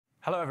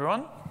Hello,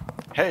 everyone.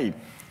 Hey.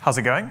 How's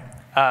it going?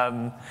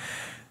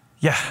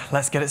 Yeah,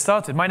 let's get it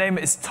started. My name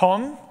is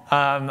Tom.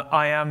 I'm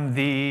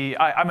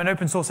an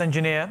open source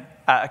engineer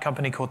at a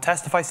company called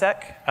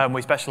Testifysec.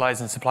 We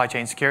specialize in supply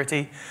chain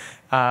security.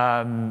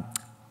 For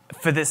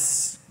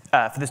this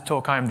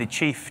talk, I'm the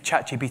chief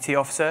ChatGPT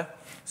officer.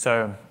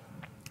 So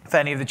for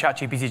any of the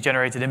ChatGPT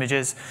generated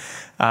images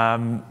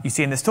you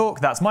see in this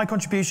talk, that's my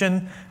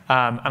contribution.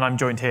 And I'm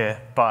joined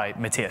here by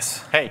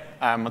Mattias. Hey,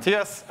 I'm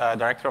Mattias,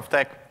 Director of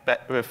Tech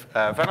with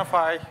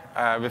Venafi.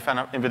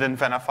 Within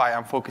Venafi,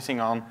 I'm focusing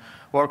on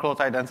workload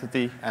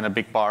identity, and a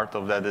big part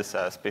of that is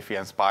SPIFFE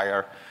and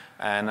SPIFFE,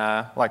 and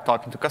like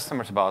talking to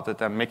customers about it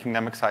and making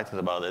them excited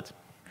about it.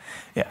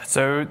 Yeah,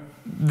 so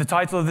the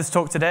title of this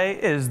talk today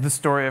is The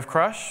Story of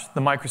Crush, the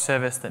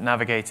microservice that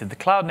navigated the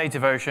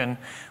cloud-native ocean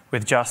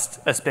with just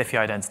a SPIFFE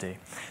identity.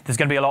 There's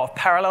going to be a lot of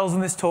parallels in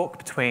this talk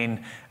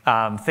between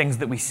things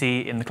that we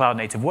see in the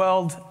cloud-native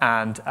world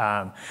and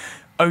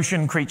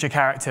ocean creature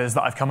characters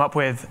that I've come up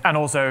with. And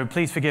also,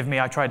 please forgive me,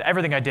 I tried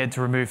everything I did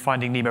to remove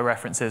Finding Nemo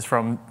references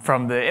from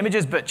the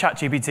images, but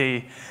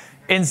ChatGPT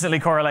instantly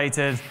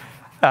correlated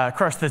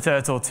Crush the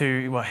Turtle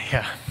to, well,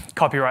 yeah,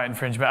 copyright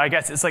infringement. I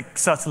guess it's like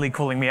subtly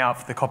calling me out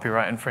for the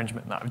copyright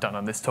infringement that I've done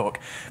on this talk.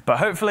 But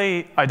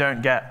hopefully, I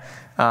don't get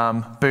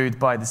booed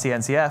by the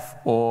CNCF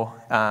or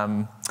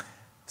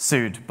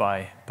sued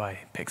by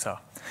Pixar.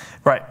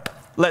 Right,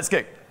 let's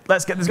get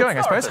this going,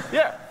 I suppose.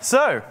 Yeah.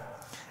 So,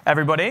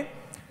 everybody,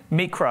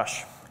 meet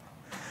Crush.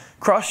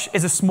 Crush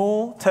is a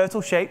small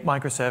turtle-shaped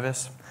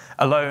microservice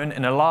alone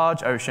in a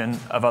large ocean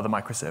of other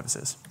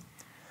microservices.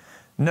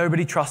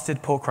 Nobody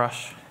trusted poor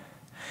Crush.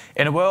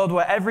 In a world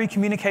where every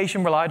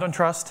communication relied on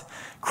trust,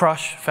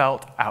 Crush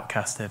felt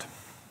outcasted.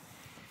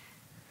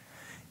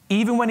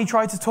 Even when he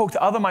tried to talk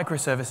to other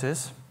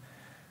microservices,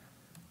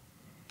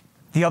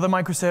 the other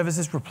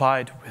microservices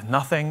replied with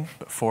nothing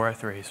but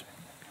 403s.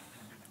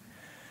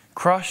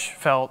 Crush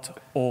felt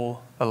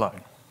all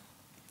alone.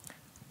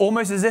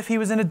 Almost as if he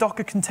was in a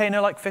Docker container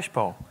like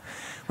Fishbowl,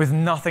 with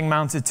nothing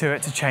mounted to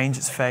it to change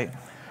its fate.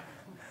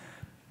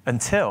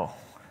 Until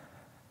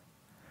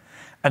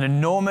an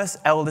enormous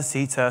elder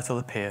sea turtle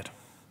appeared.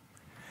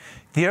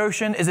 The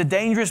ocean is a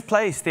dangerous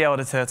place, the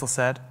elder turtle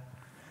said.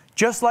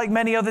 Just like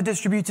many other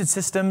distributed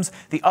systems,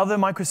 the other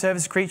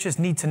microservice creatures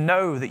need to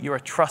know that you're a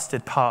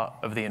trusted part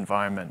of the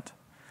environment.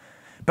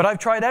 But I've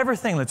tried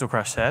everything, Little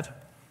Crush said.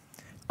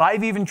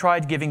 I've even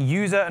tried giving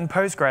user and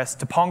Postgres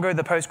to Pongo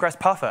the Postgres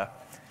puffer.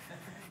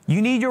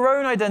 You need your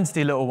own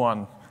identity, little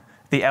one,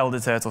 the elder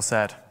turtle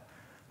said.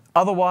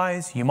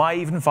 Otherwise, you might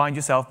even find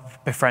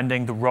yourself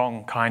befriending the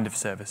wrong kind of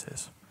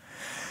services.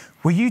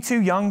 Were you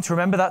too young to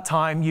remember that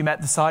time you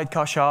met the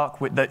sidecar shark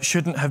that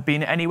shouldn't have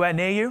been anywhere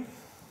near you?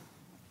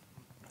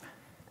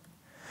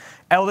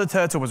 Elder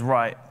Turtle was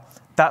right.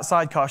 That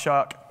sidecar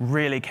shark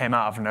really came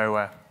out of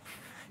nowhere.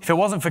 If it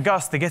wasn't for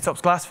Gus, the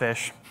GitOps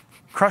glassfish,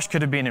 Crush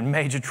could have been in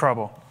major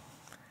trouble.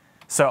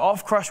 So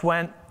off Crush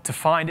went to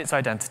find its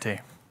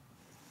identity.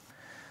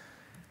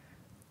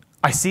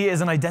 I see it as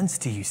an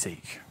identity you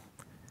seek.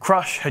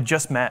 Crush had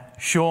just met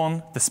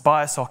Sean, the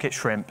spire socket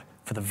shrimp,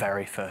 for the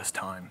very first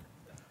time.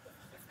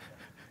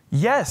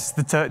 Yes,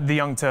 the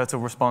young turtle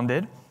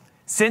responded.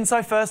 Since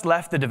I first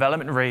left the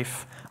development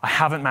reef, I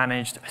haven't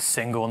managed a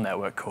single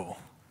network call.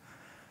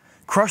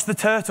 Crush the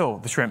turtle,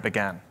 the shrimp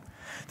began.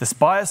 The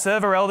Spire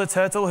server elder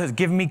turtle has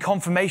given me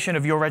confirmation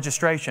of your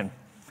registration.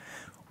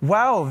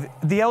 Wow,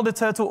 the elder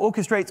turtle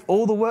orchestrates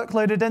all the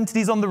workload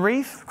identities on the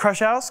reef?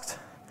 Crush asked.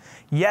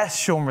 Yes,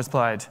 Sean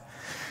replied.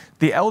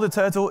 The elder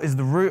turtle is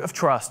the root of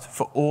trust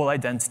for all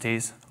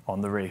identities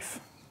on the reef.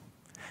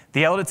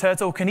 The elder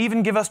turtle can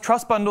even give us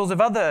trust bundles of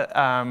other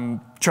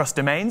trust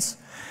domains,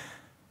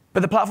 but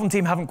the platform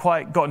team haven't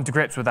quite gotten to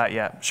grips with that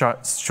yet,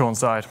 Sean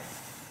sighed.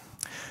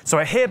 So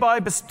I hereby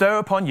bestow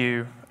upon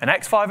you an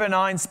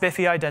X509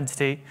 SPIFFE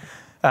identity,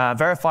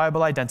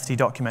 verifiable identity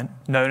document,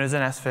 known as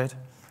an SFID,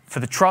 for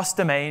the trust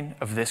domain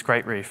of this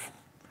great reef.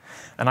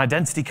 An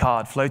identity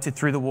card floated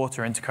through the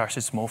water into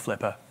Crush's small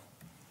flipper.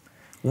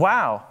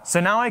 Wow, so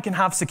now I can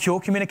have secure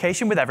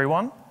communication with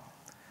everyone?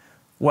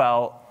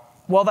 Well,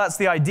 that's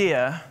the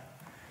idea.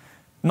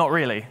 Not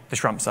really, the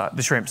shrimp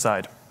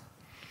side.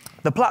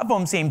 The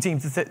platform team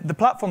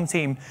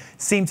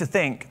seemed to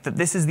think that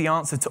this is the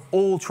answer to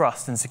all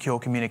trust and secure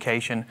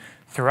communication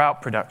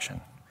throughout production.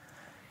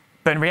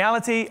 But in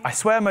reality, I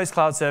swear most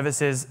cloud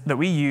services that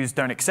we use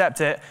don't accept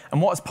it,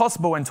 and what's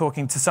possible when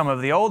talking to some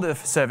of the older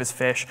service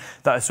fish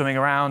that are swimming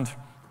around,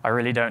 I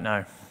really don't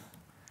know.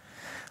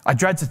 I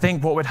dread to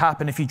think what would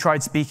happen if you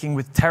tried speaking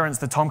with Terrence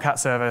the Tomcat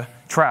server,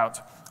 Trout,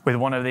 with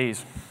one of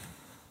these.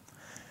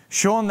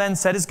 Sean then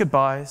said his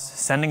goodbyes,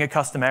 sending a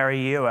customary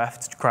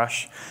EOF to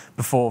Crush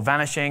before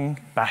vanishing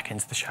back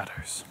into the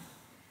shadows.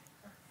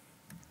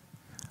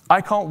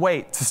 I can't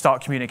wait to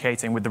start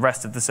communicating with the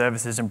rest of the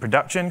services in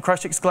production,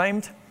 Crush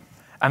exclaimed,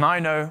 and I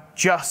know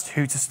just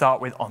who to start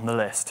with on the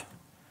list.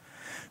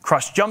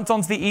 Crush jumped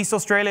onto the East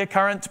Australia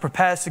current to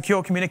prepare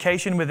secure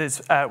communication with his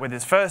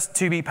first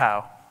 2B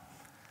POW.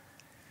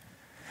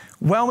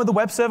 Well, with the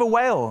web server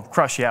whale,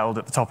 Crush yelled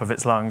at the top of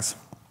its lungs.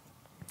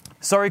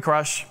 Sorry,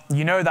 Crush,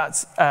 you know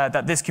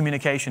that this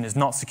communication is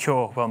not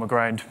secure, Wilma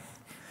groaned.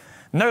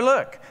 No,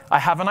 look, I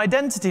have an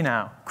identity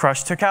now.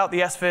 Crush took out the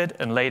SVID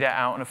and laid it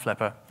out on a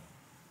flipper.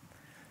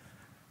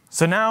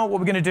 So now what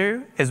we're going to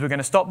do is we're going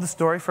to stop the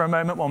story for a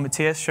moment while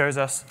Mattias shows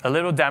us a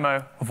little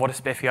demo of what a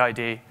SPIFFE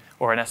ID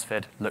or an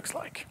SVID looks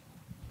like.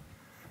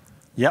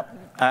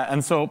 Yep,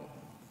 and so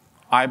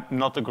I'm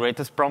not the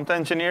greatest prompt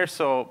engineer,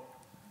 so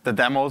the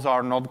demos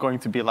are not going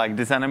to be like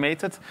this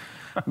animated.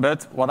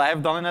 But what I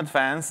have done in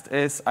advance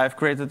is I've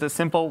created a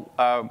simple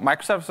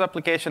microservice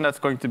application that's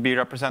going to be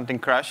representing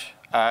Crush.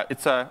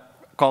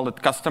 Call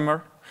it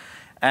customer.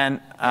 And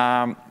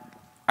I'm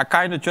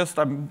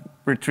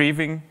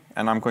retrieving,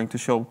 and I'm going to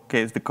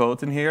showcase the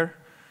code in here.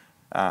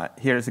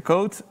 Here is the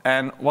code.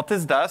 And what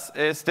this does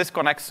is this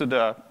connects to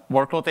the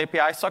workload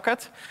API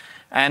socket.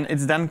 And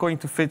it's then going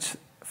to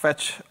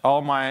fetch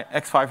all my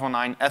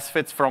X509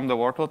 SVIDs from the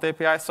workload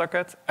API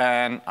socket.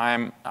 And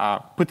I'm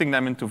putting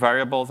them into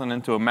variables and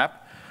into a map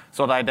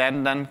so that I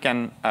then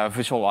can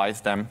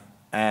visualize them.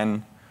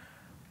 And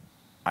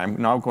I'm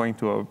now going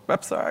to a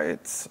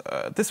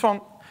website, this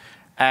one.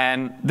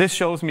 And this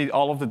shows me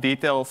all of the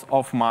details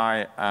of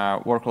my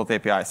workload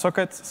API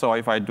socket. So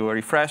if I do a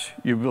refresh,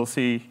 you will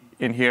see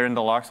in here in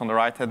the logs on the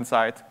right-hand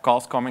side,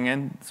 calls coming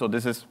in. So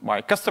this is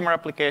my customer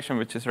application,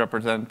 which is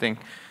representing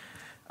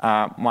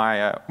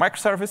my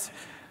microservice.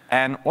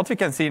 And what we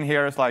can see in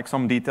here is like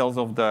some details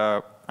of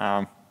the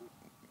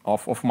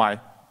of my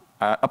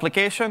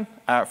application.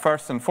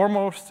 First and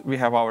foremost, we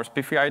have our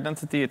SPIFFE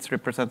identity. It's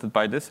represented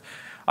by this.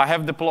 I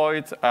have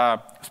deployed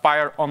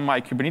Spire on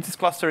my Kubernetes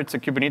cluster. It's a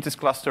Kubernetes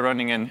cluster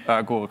running in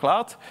Google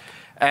Cloud.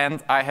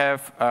 And I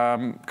have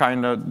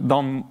kind of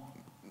done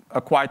a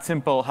quite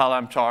simple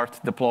Helm chart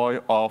deploy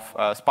of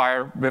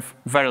Spire with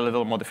very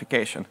little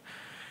modification.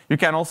 You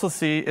can also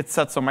see it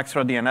set some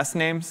extra DNS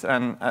names,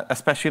 and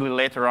especially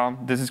later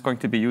on, this is going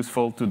to be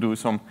useful to do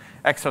some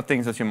extra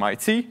things as you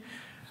might see.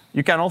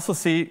 You can also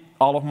see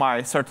all of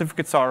my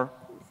certificates are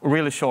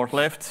really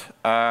short-lived.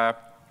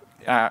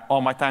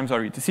 All my times are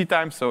UTC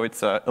times, so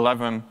it's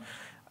 11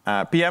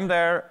 p.m.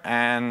 there,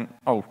 and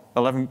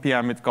 11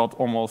 p.m. it got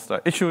almost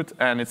issued,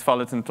 and it's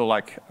valid until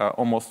like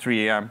almost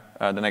 3 a.m.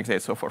 The next day,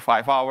 so for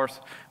 5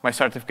 hours. My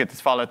certificate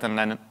is valid, and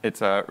then it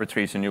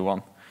retrieves a new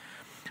one.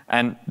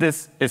 And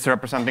this is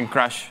representing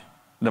Crush,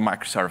 the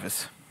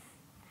microservice.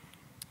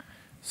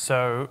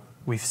 So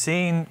we've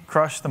seen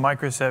Crush, the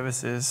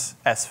microservices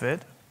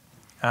SVID,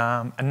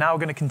 and now we're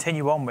going to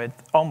continue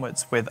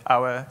onwards with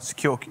our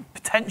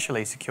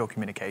potentially secure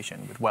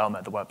communication with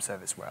Wilma, the web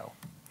service rail.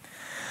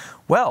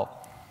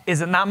 Well,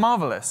 isn't that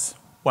marvelous?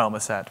 Wilma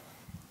said.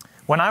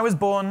 When I was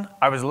born,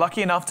 I was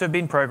lucky enough to have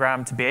been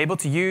programmed to be able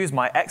to use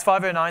my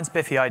X509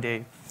 SPIFFE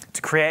ID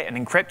to create an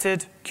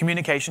encrypted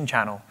communication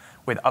channel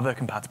with other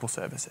compatible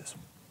services.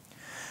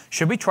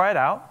 Should we try it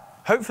out?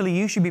 Hopefully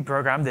you should be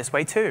programmed this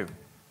way too.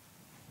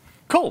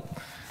 Cool.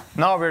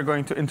 Now we're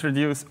going to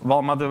introduce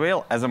Wilma the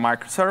whale as a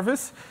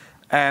microservice.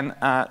 And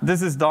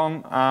this is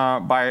done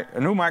by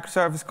a new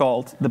microservice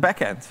called the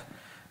backend.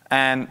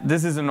 And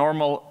this is a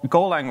normal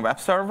Golang web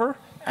server.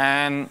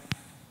 And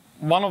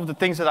one of the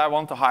things that I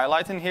want to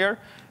highlight in here,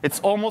 it's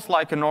almost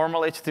like a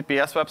normal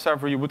HTTPS web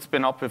server you would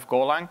spin up with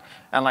Golang.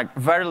 And like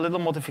very little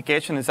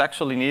modification is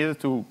actually needed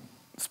to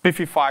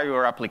spiffify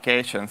your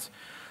applications.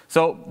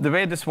 So the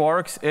way this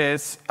works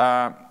is,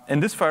 in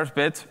this first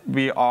bit,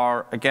 we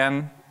are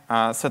again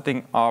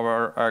getting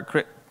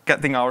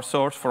our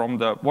source from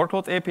the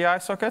workload API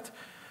socket.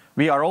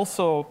 We are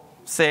also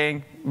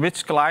saying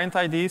which client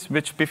IDs,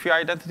 which SPIFFE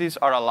identities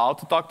are allowed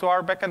to talk to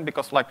our backend,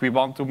 because like we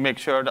want to make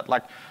sure that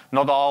like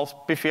not all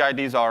SPIFFE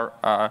IDs are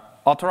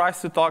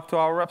authorized to talk to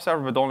our web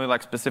server, but only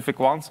like specific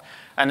ones.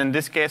 And in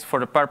this case, for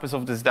the purpose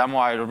of this demo,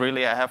 I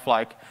have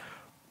like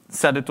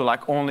set it to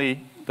like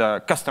only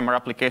the customer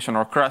application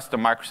or Crush, the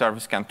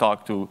microservice, can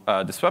talk to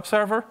this web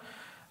server.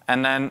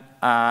 And then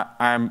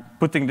I'm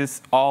putting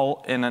this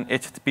all in an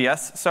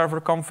HTTPS server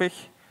config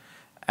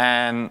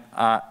and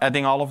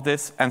adding all of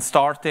this and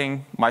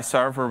starting my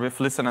server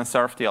with listen and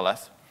serve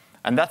TLS.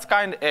 And that's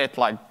kind of it.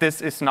 Like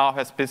this is now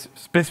has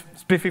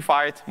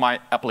spiffified my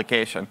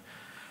application.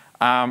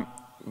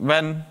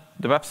 When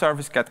the web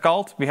service gets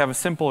called, we have a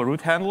simple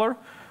route handler.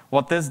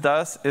 What this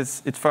does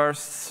is it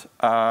first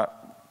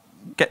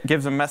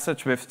gives a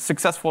message with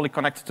successfully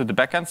connected to the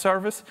backend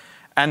service,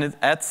 and it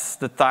adds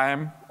the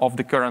time of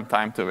the current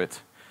time to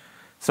it.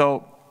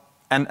 So,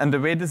 and the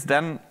way this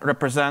then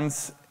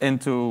represents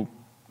into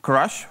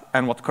Crush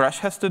and what Crush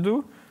has to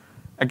do,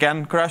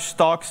 again, Crush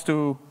talks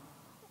to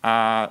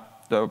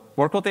the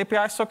workload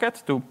API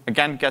socket to,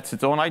 again, get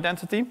its own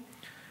identity.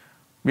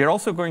 We are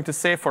also going to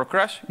say for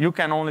Crush, you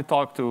can only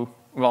talk to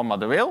Wilma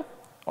the whale,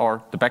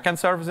 or the backend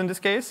service in this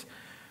case.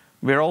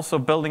 We're also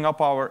building up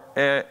our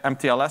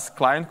mTLS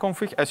client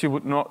config, as you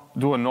would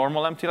do a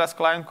normal mTLS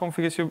client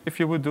config if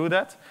you would do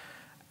that.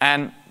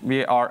 And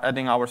we are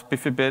adding our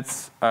SPIFFE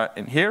bits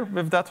in here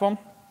with that one.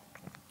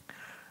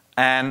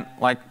 And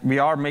like we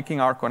are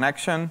making our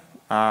connection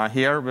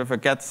here with a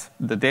get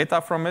the data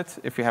from it.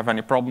 If you have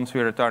any problems,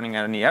 we're returning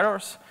any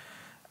errors.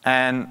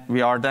 And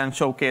we are then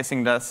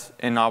showcasing this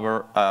in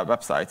our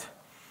website.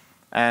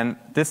 And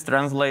this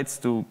translates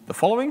to the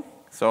following.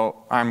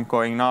 So I'm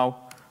going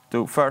now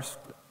to first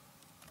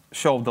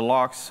show the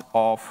logs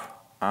of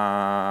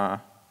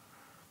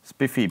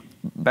SPIFFE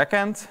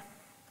backend.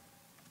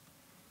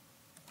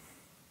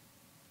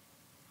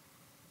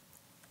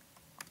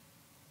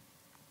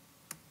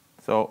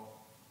 So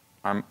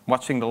I'm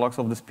watching the logs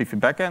of the SPIFFE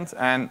backend,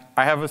 and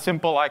I have a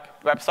simple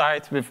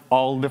website with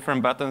all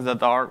different buttons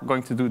that are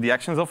going to do the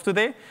actions of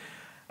today.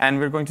 And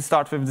we're going to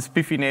start with the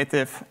SPIFFE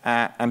native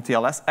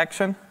mTLS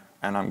action,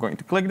 and I'm going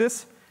to click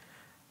this.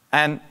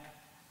 And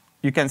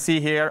you can see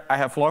here I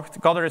have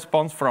got a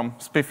response from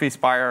SPIFFE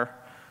Spire,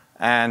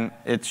 and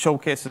it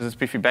showcases the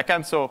SPIFFE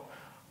backend. So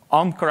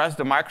on Crush,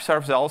 the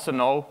microservice also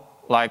know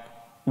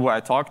who I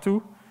talk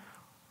to.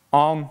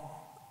 On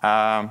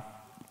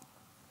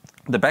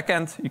the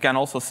backend, you can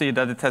also see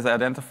that it has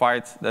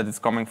identified that it's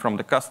coming from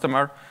the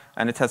customer,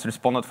 and it has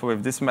responded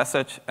with this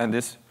message, and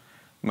this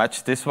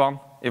matched this one.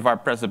 If I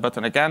press the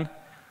button again,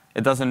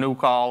 it does a new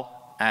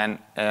call, and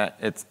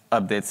it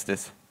updates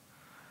this.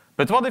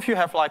 But what if you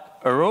have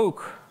a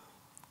rogue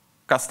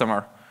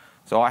customer?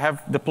 So I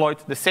have deployed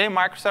the same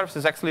microservice.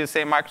 It's actually the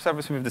same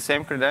microservice with the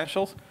same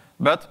credentials,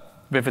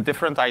 but with a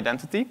different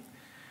identity.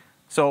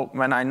 So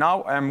when I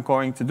now am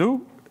going to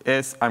do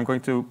is I'm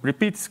going to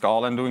repeat this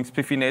call and doing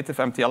SPIFFE native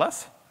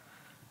mTLS.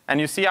 And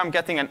you see I'm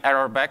getting an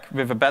error back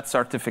with a bad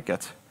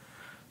certificate.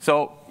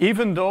 So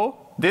even though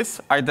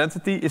this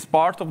identity is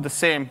part of the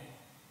same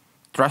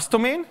trust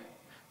domain,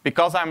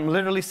 because I'm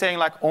literally saying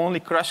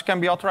only Crush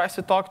can be authorized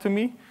to talk to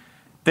me,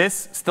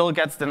 this still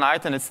gets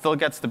denied and it still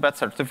gets the bad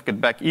certificate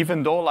back,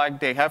 even though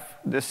they have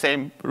the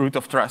same root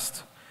of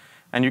trust.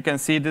 And you can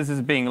see this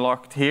is being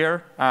logged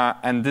here,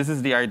 and this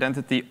is the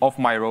identity of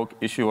my rogue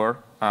issuer.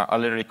 I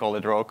literally call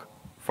it rogue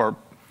for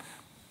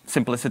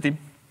simplicity.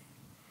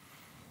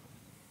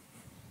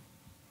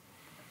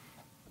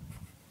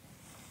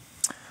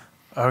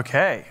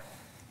 OK.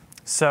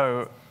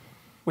 So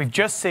we've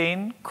just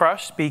seen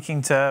Crush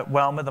speaking to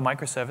Welma, the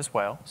microservice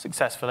whale,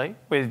 successfully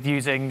with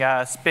using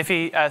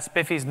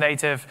SPIFFE's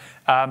native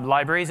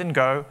libraries in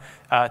Go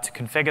to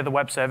configure the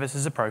web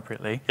services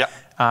appropriately. Yeah.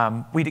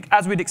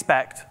 As we'd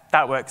expect,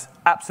 that works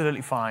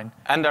absolutely fine.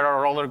 And there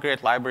are other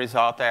great libraries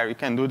out there. You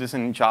can do this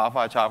in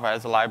Java. Java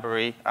has a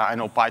library. I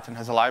know Python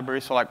has a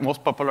library. So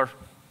most popular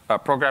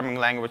programming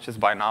languages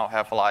by now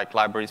have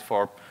libraries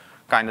for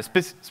kind of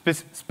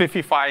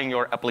spiffifying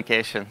your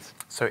applications.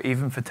 So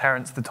even for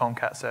Terence the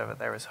Tomcat server,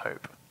 there is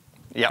hope.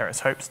 Yep. There is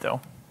hope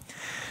still.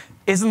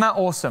 Isn't that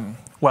awesome?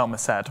 Welma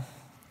said.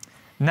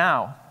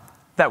 Now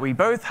that we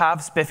both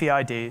have SPIFFE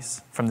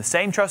IDs from the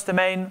same trust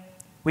domain,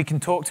 we can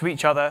talk to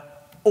each other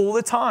all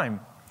the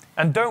time.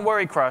 And don't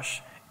worry,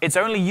 Crush, it's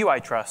only you I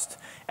trust.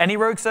 Any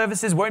rogue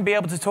services won't be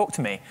able to talk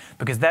to me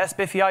because their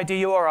SPIFFE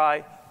ID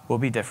URI will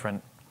be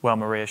different,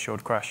 Welma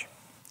reassured Crush.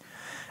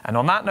 And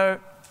on that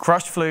note,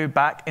 Crush flew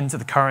back into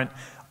the current,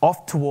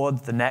 off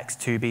towards the next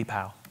 2B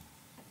pal.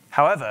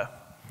 However,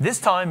 this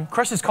time,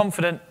 Crush's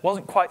confidence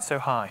wasn't quite so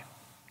high.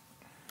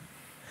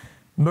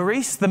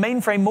 Maurice, the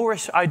mainframe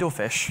Moorish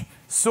idlefish,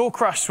 saw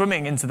Crush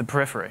swimming into the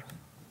periphery.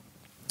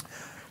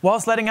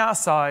 Whilst letting out a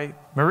sigh,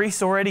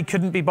 Maurice already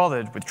couldn't be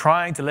bothered with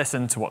trying to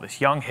listen to what this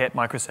young hip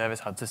microservice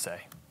had to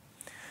say.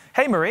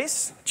 Hey,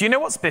 Maurice, do you know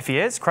what SPIFFE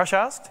is? Crush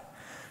asked.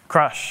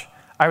 Crush,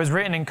 I was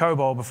written in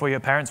COBOL before your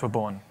parents were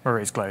born,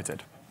 Maurice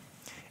gloated.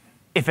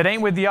 If it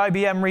ain't with the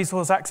IBM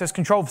Resource Access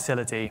Control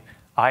Facility,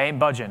 I ain't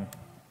budging.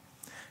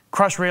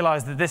 Crush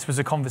realized that this was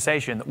a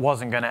conversation that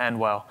wasn't going to end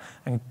well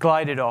and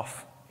glided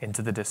off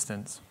into the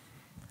distance.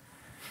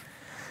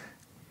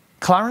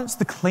 Clarence,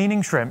 the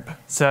cleaning shrimp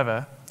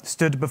server,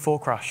 stood before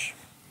Crush,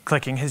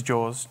 clicking his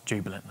jaws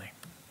jubilantly.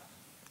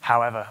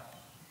 However,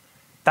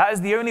 that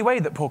is the only way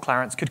that poor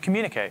Clarence could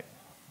communicate.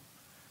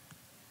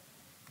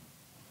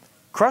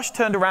 Crush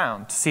turned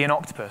around to see an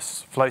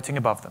octopus floating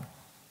above them.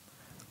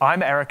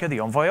 I'm Erica,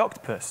 the envoy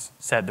octopus,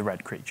 said the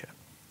red creature.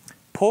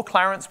 Poor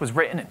Clarence was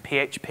written in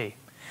PHP.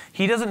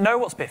 He doesn't know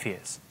what SPIFFE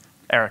is,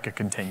 Erica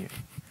continued.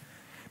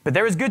 But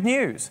there is good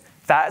news.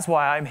 That is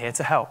why I'm here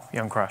to help,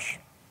 young Crush.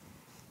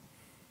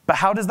 But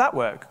how does that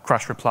work?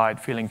 Crush replied,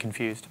 feeling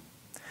confused.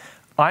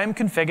 I am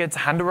configured to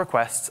handle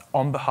requests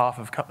on behalf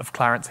of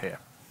Clarence here.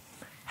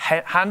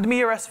 Hand me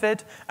your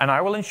SVID, and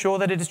I will ensure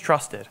that it is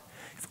trusted.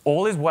 If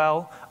all is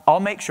well, I'll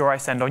make sure I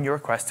send on your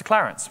request to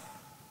Clarence.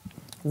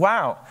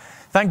 Wow,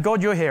 thank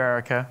God you're here,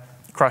 Erica,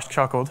 Crush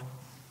chuckled.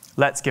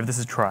 Let's give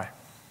this a try.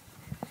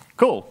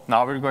 Cool,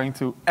 now we're going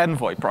to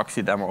Envoy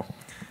proxy demo.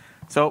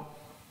 So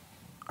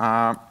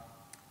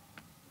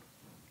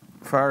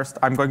first,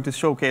 I'm going to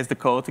showcase the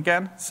code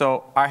again.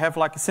 So I have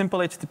a simple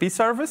HTTP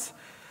service,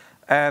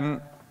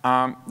 and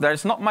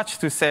there's not much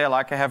to say.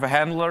 I have a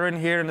handler in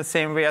here in the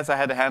same way as I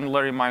had a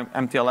handler in my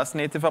mTLS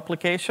native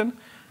application.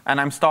 And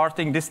I'm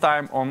starting this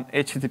time on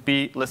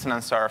HTTP listen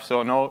and serve,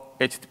 so no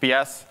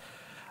HTTPS.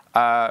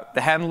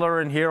 The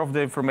handler in here of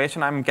the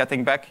information I'm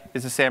getting back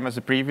is the same as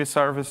the previous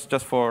service,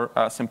 just for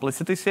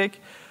simplicity's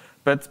sake.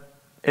 But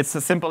It's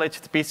a simple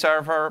HTTP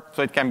server,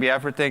 so it can be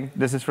everything.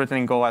 This is written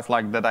in Go as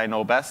like that I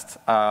know best,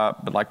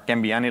 but like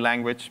can be any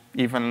language.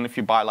 Even if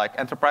you buy like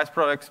enterprise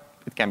products,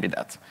 it can be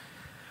that.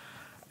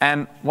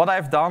 And what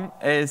I've done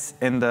is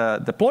in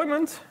the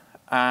deployment,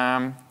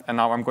 and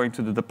now I'm going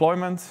to the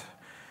deployment,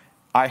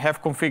 I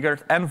have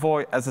configured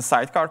Envoy as a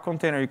sidecar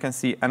container. You can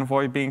see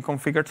Envoy being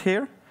configured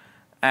here.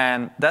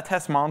 And that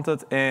has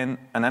mounted in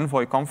an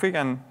Envoy config,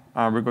 and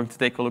we're going to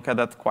take a look at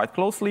that quite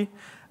closely,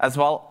 as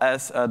well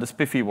as the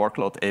SPIFFE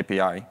workload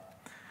API.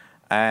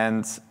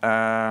 And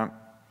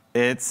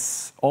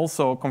it's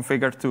also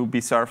configured to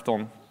be served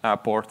on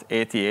port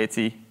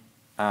 8080.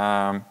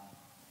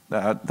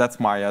 That's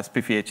my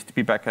SPIFFE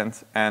HTTP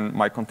backend, and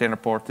my container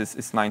port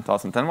is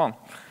 9001.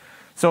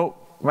 So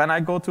when I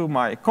go to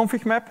my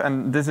config map,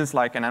 and this is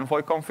like an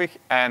Envoy config,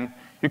 and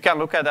you can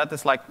look at that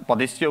as like what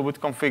Istio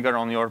would configure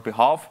on your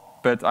behalf,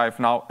 but I've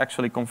now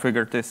actually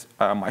configured this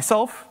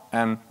myself,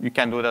 and you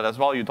can do that as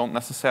well. You don't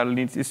necessarily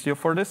need Istio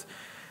for this.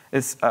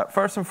 It's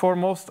first and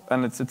foremost,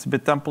 and it's a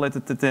bit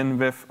templated in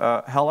with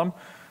Helm,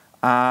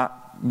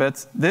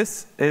 but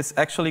this is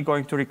actually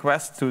going to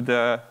request to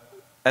the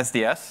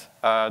SDS,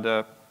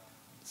 the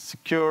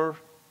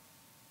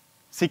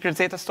secret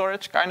data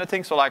storage kind of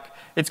thing. So like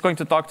it's going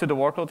to talk to the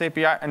workload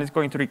API, and it's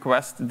going to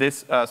request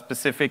this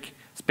specific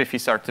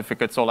SPIFFE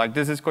certificate. So like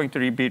this is going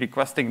to be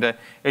requesting the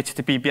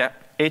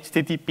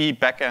HTTP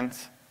backend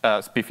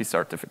SPIFFE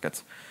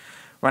certificate.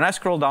 When I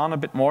scroll down a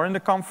bit more in the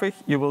config,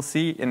 you will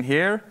see in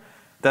here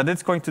that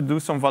it's going to do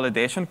some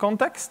validation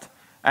context,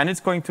 and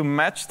it's going to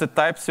match the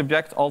type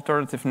subject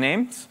alternative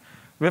names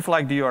with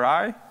like the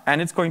URI,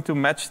 and it's going to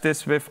match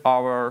this with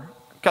our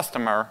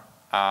customer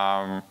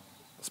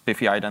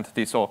SPIFFE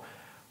identity. So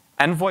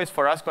Envoy is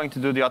for us going to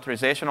do the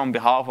authorization on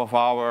behalf of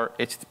our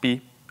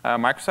HTTP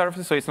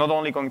microservices. So it's not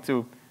only going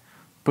to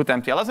put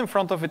mTLS in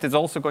front of it, it's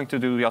also going to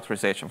do the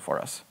authorization for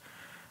us.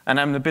 And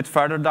then a bit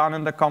further down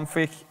in the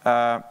config,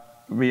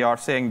 we are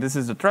saying this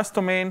is the trust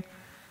domain,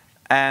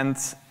 and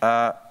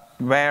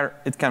where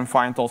it can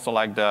find also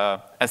like the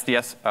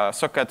SDS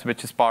socket,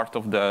 which is part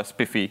of the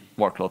SPIFFE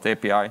workload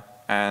API.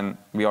 And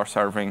we are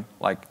serving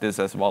like this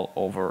as well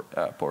over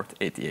port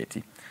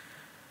 8080.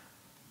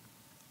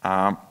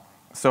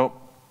 So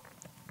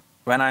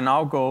when I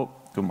now go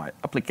to my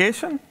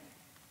application,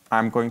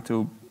 I'm going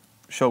to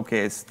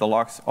showcase the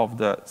logs of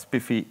the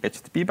SPIFFE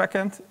HTTP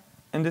backend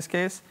in this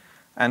case.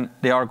 And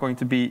they are going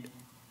to be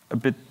a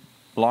bit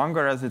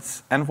longer as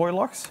it's Envoy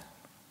logs.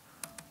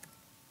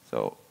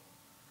 So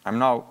I'm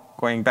now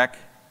going back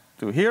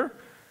to here,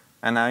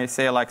 and I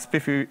say like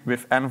SPIFFE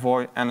with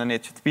Envoy and an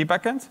HTTP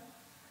backend.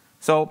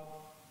 So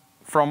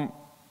from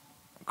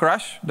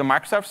Crush, the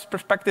microservice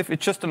perspective,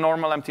 it's just a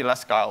normal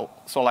mTLS call.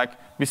 So like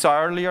we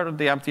saw earlier,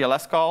 the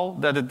mTLS call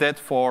that it did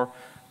for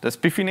the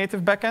SPIFFE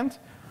native backend.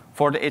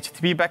 For the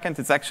HTTP backend,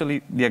 it's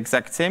actually the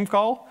exact same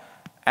call,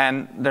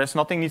 and there's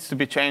nothing needs to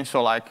be changed.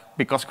 So like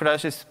because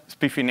Crush is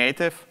SPIFFE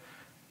native,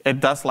 it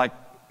does like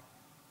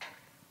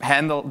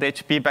handle the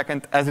HTTP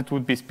backend as it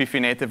would be SPIFFE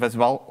native as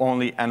well,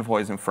 only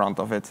Envoy is in front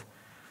of it.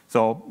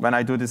 So when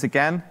I do this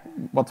again,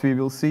 what we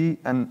will see,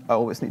 and I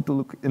always need to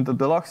look into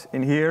the logs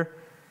in here,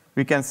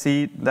 we can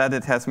see that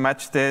it has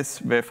matched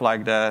this with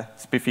like the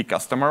SPIFFE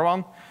customer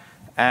one,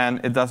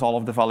 and it does all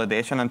of the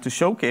validation. And to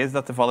showcase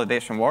that the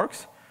validation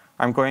works,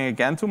 I'm going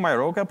again to my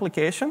rogue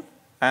application,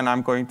 and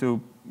I'm going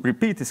to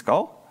repeat this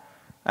call.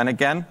 And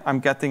again, I'm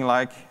getting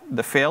like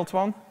the failed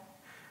one.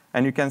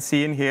 And you can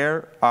see in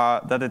here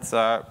that it's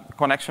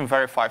connection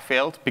verify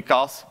failed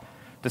because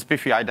the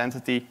SPIFFE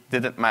identity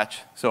didn't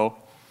match. So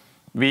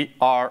we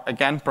are,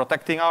 again,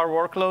 protecting our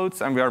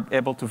workloads, and we are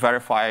able to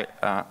verify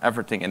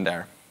everything in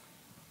there.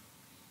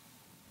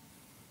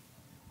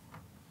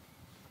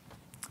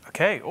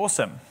 OK,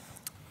 awesome.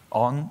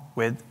 On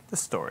with the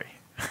story.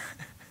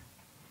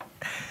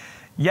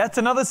 Yet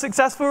another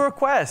successful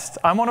request.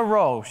 I'm on a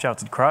roll,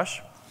 shouted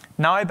Crush.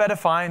 Now I better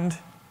find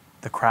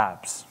the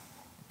crabs.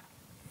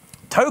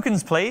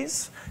 Tokens,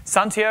 please.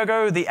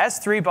 Santiago, the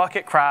S3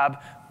 bucket crab,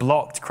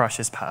 blocked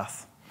Crush's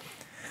path.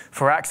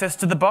 For access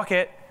to the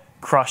bucket,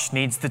 Crush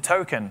needs the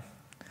token.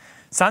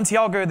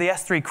 Santiago, the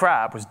S3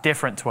 crab, was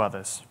different to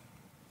others.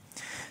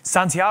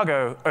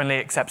 Santiago only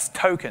accepts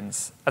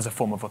tokens as a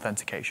form of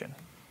authentication.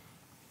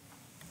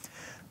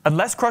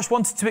 Unless Crush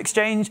wanted to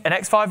exchange an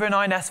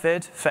X509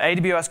 SVID for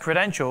AWS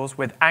credentials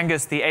with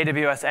Angus, the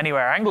AWS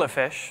Anywhere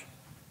anglerfish,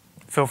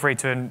 feel free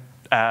to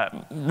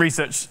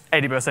research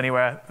AWS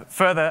Anywhere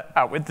further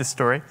out with this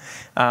story.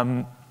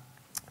 But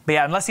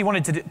yeah, unless he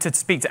wanted to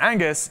speak to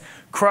Angus,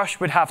 Crush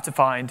would have to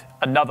find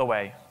another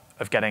way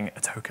of getting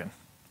a token.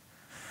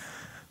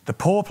 The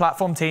poor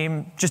platform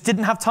team just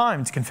didn't have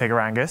time to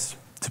configure Angus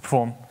to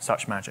perform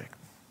such magic.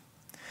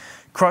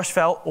 Crush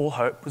felt all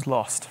hope was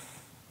lost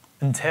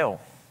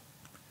until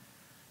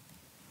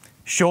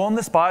Sean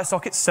the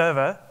SpireSocket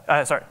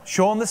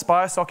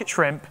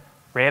shrimp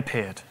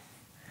reappeared.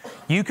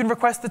 You can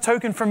request the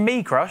token from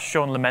me, Crush,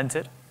 Sean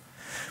lamented.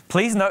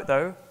 Please note,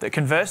 though, that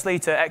conversely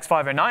to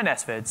X509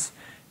 SVIDs,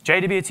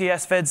 JWT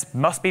SVIDs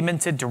must be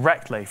minted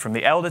directly from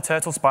the Elder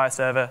Turtle Spire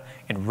server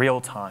in real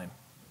time.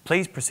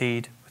 please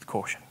proceed with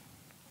caution.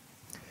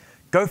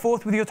 Go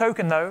forth with your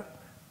token, though.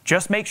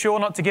 Just make sure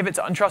not to give it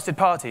to untrusted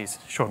parties,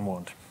 Sean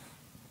warned.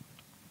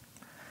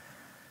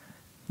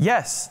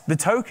 Yes, the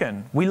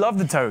token. We love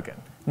the token.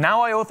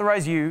 Now I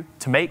authorize you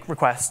to make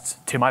requests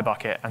to my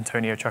bucket,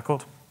 Antonio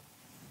chuckled.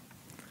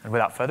 And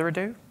without further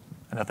ado,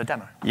 another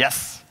demo.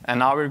 Yes, and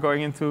now we're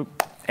going into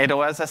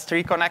AWS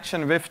S3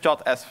 connection with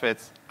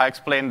JSFIT. I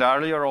explained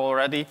earlier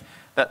already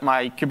that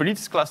my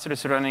Kubernetes cluster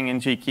is running in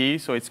GKE,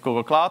 so it's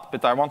Google Cloud,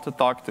 but I want to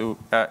talk to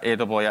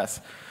AWS.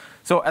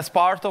 So as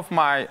part of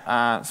my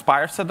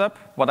Spire setup,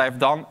 what I've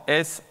done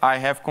is I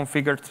have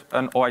configured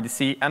an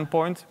OIDC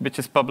endpoint, which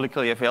is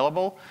publicly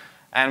available,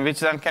 and which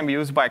then can be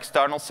used by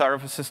external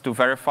services to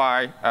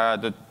verify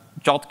the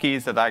JOT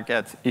keys that I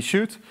get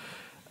issued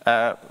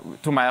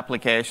to my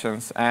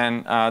applications.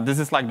 And this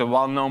is like the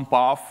well-known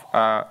path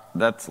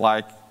that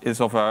like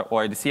is of an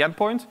OIDC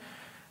endpoint.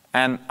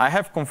 And I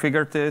have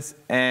configured this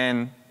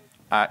in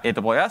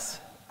AWS.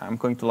 I'm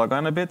going to log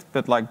on a bit,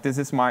 but like this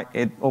is my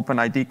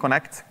OpenID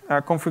Connect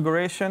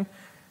configuration.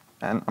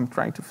 And I'm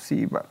trying to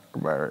see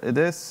where it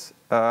is.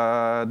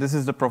 This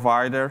is the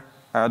provider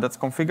that's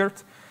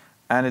configured.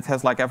 And it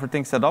has like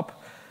everything set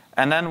up.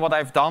 And then what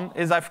I've done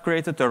is I've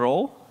created a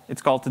role.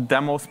 It's called the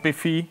demo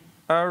SPIFFE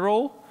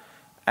role.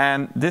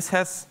 And this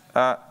has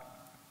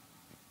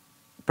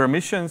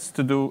permissions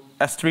to do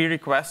S3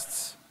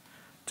 requests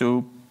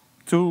to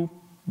two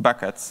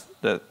buckets,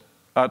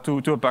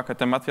 to a bucket,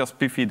 the Mattias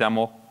SPIFFE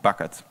demo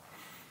bucket.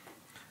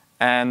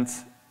 And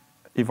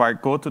if I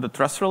go to the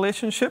trust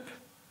relationship,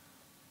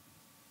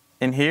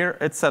 in here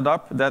it's set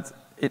up that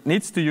it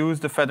needs to use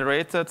the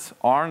federated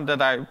ARN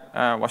that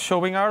I was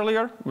showing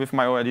earlier with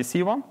my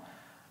OIDC one.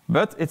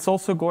 But it's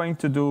also going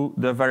to do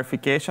the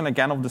verification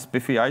again of the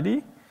SPIFFE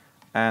ID.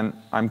 And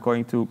I'm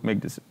going to make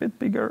this a bit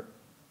bigger,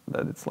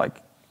 that it's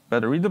like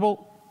better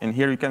readable. And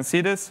here you can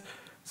see this.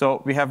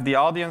 So we have the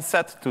audience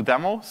set to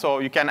demo. So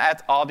you can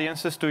add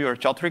audiences to your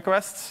JOT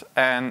requests.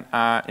 And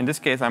in this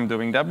case, I'm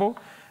doing demo.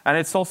 And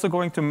it's also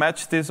going to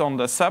match this on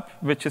the sub,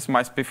 which is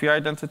my SPIFFE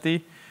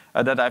identity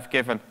that I've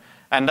given.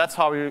 And that's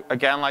how you,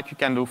 again, like you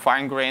can do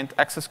fine-grained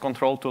access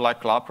control to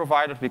like cloud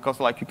providers, because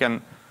like you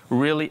can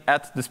really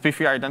add the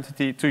SPIFFE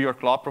identity to your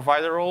cloud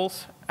provider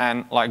roles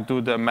and like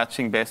do the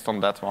matching based on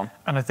that one.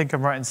 And I think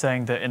I'm right in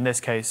saying that in this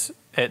case,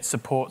 it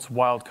supports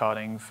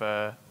wildcarding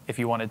for if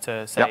you wanted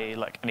to say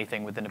like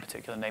anything within a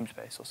particular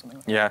namespace or something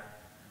like that. Yeah.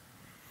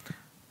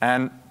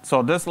 And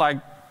so this like,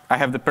 I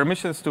have the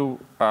permissions to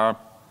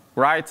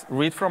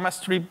read from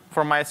S3,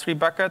 from my S3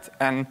 bucket,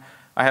 and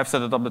I have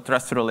set up the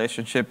trust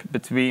relationship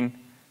between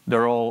the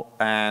role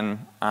and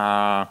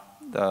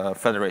the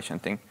federation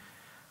thing.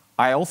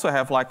 I also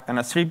have like an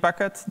S3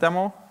 bucket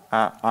demo.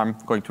 I'm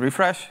going to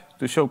refresh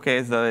to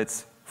showcase that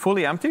it's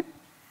fully empty.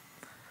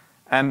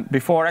 And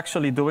before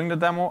actually doing the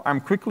demo,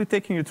 I'm quickly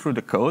taking you through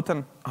the code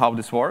and how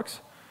this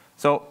works.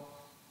 So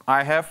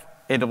I have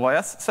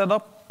AWS set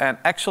up, and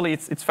actually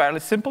it's fairly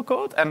simple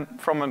code. And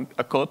from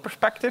a code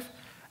perspective,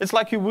 it's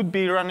like you would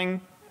be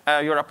running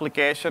your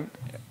application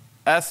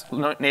as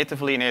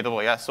natively in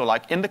AWS. So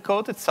like in the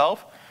code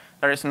itself,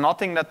 there is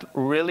nothing that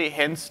really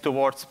hints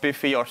towards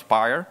SPIFFE or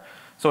Spire.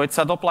 So it's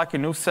set up like a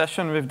new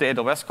session with the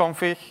AWS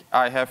config.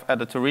 I have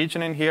added a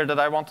region in here that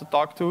I want to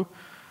talk to.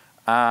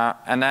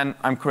 And then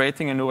I'm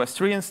creating a new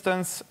S3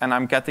 instance, and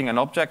I'm getting an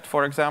object,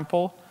 for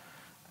example.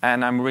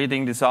 And I'm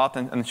reading this out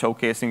and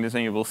showcasing this,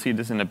 and you will see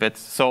this in a bit.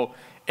 So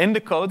in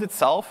the code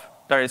itself,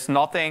 there is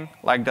nothing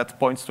like that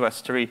points to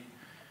S3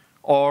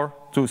 or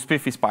to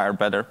SPIFFE Spire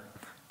better.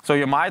 So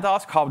you might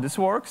ask how this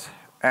works.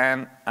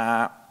 And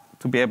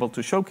to be able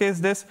to showcase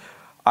this,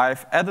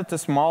 I've added a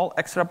small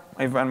extra,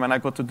 when I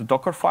go to the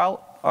Docker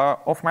file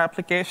of my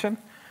application,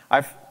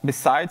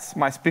 besides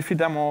my SPIFFE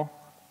demo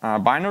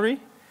binary,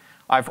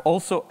 I've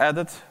also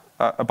added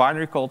a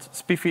binary called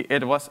SPIFFE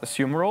AWS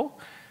assume role.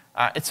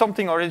 It's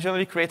something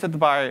originally created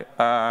by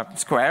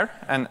Square,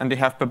 and they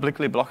have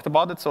publicly blogged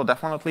about it, so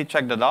definitely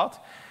check that out.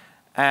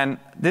 And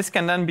this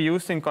can then be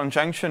used in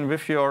conjunction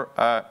with your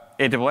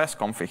AWS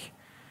config.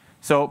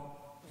 So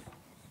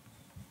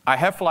I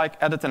have like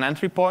added an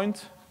entry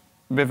point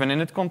with an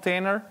init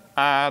container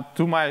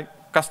to my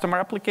customer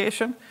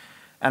application.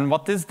 And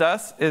what this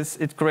does is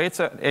it creates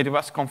an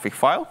AWS config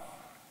file.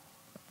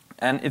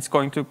 And it's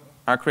going to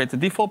create a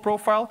default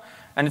profile.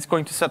 And it's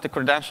going to set the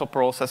credential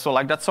process. So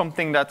like that's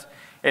something that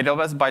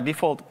AWS by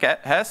default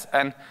has.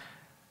 And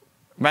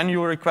when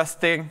you're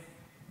requesting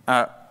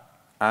an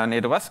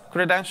AWS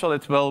credential,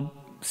 it will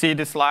see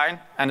this line.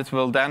 And it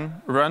will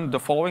then run the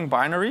following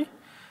binary.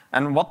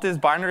 And what this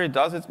binary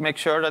does is make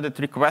sure that it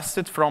requests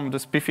it from the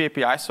SPIFFE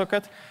API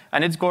socket,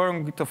 and it's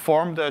going to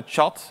form the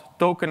JOT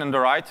token in the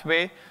right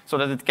way so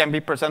that it can be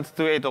presented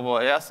to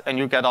AWS, and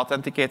you get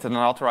authenticated and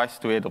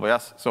authorized to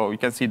AWS. So you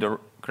can see the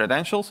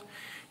credentials.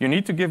 You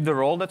need to give the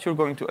role that you're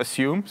going to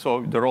assume,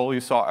 so the role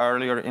you saw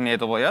earlier in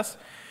AWS.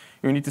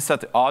 You need to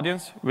set the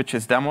audience, which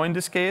is demo in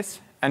this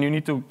case, and you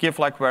need to give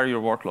like where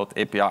your workload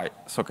API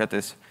socket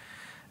is.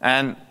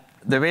 And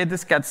the way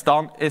this gets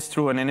done is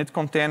through an init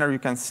container. You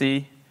can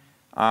see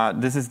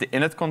this is the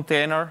init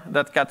container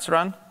that gets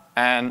run.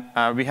 And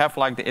we have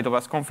like the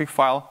AWS config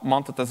file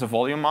mounted as a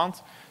volume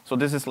mount. So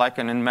this is like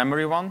an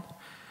in-memory one.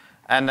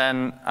 And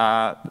then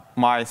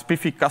my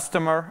SPIFFE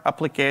customer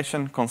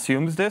application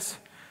consumes this.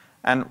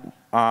 And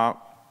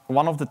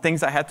one of the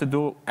things I had to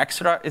do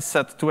extra is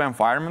set 2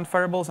 environment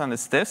variables, and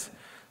it's this.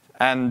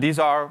 And these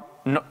are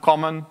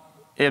common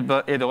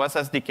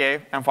AWS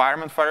SDK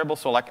environment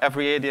variables. So like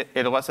every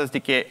AWS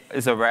SDK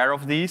is aware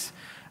of these.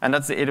 And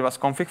that's the AWS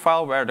config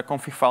file, where the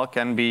config file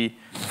can be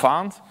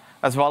found,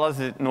 as well as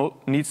it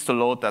needs to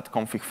load that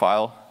config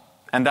file.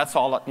 And that's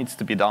all that needs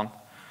to be done.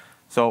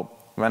 So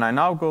when I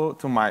now go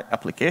to my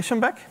application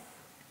back,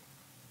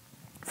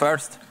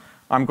 first,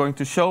 I'm going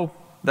to show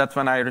that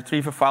when I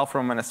retrieve a file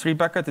from an S3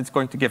 bucket, it's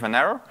going to give an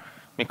error,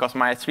 because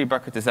my S3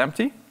 bucket is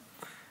empty.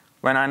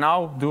 When I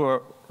now do a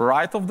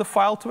write of the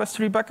file to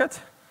S3 bucket,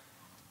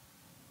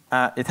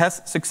 it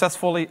has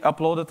successfully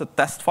uploaded a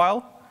test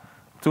file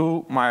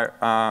to my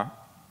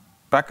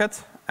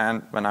bucket.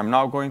 And when I'm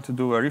now going to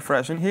do a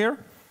refresh in here,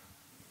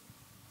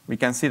 we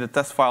can see the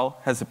test file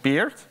has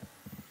appeared.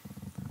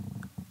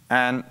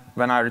 And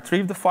when I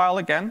retrieve the file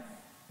again,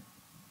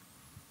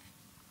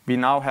 we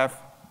now have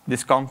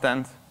this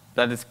content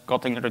that is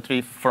getting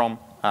retrieved from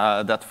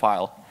that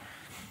file.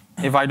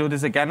 If I do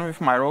this again with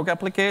my rogue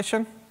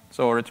application,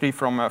 so retrieve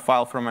from a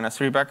file from an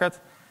S3 bucket,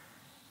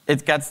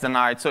 it gets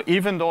denied. So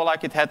even though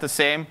like it had the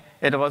same,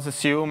 it was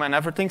assumed and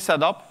everything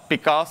set up,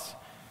 because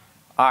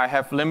I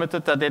have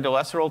limited that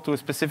AWS role to a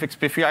specific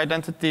SPIFFE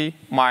identity,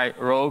 my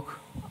rogue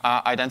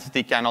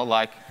identity cannot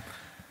like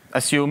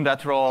assume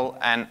that role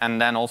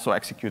and then also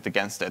execute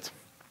against it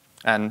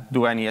and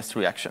do any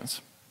S3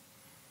 actions.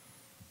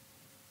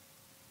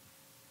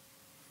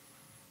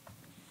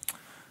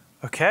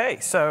 OK,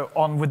 so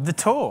on with the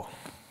tour.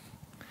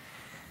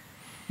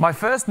 My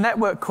first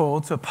network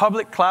call to a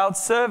public cloud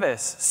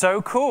service.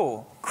 So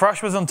cool.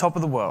 Crush was on top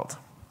of the world.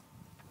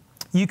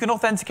 You can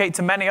authenticate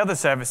to many other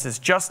services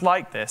just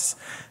like this,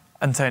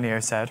 Antonio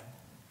said.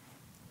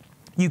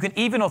 You can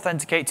even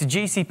authenticate to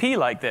GCP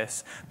like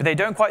this, but they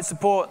don't quite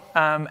support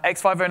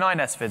X509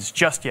 SVIDs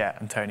just yet,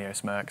 Antonio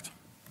smirked.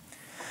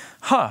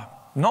 Huh,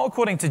 not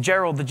according to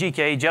Gerald the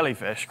GKE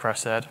jellyfish, Crush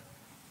said.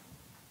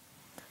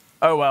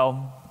 Oh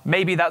well,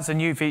 maybe that's a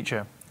new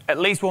feature. At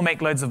least we'll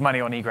make loads of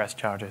money on egress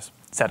charges,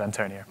 said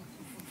Antonio.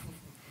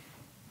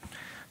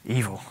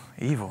 Evil,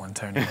 evil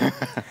Antonio.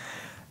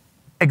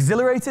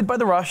 Exhilarated by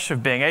the rush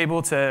of being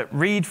able to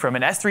read from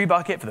an S3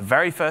 bucket for the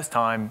very first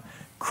time,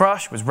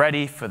 Crush was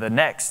ready for the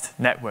next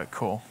network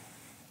call.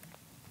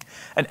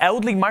 An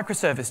elderly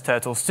microservice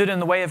turtle stood in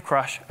the way of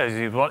Crush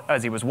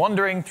as he was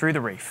wandering through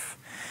the reef.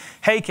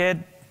 Hey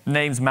kid,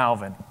 name's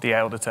Malvin, the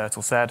elder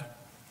turtle said.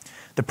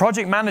 The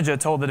project manager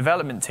told the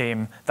development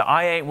team that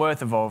I ain't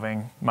worth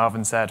evolving,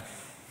 Malvin said.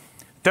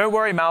 Don't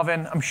worry,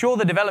 Malvin. I'm sure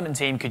the development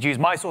team could use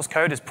my source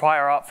code as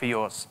prior art for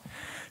yours,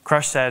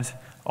 Crush said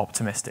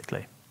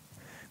optimistically.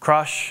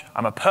 Crush,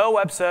 I'm a Perl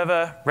web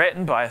server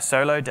written by a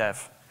solo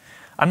dev.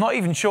 I'm not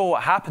even sure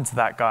what happened to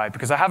that guy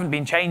because I haven't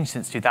been changed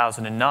since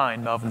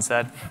 2009, Malvin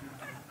said.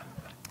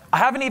 I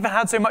haven't even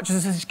had so much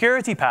as a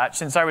security patch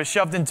since I was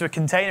shoved into a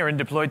container and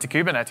deployed to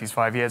Kubernetes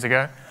 5 years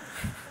ago.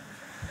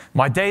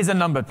 My days are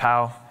numbered,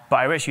 pal, but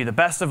I wish you the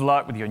best of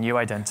luck with your new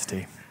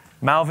identity.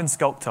 Malvin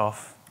skulked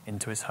off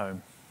into his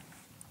home.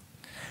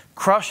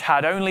 Crush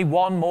had only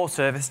one more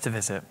service to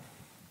visit.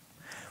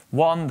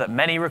 One that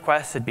many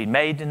requests had been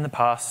made in the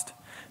past,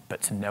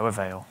 but to no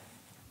avail.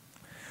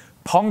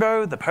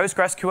 Pongo, the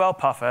PostgreSQL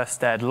puffer,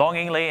 stared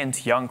longingly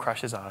into young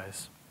Crush's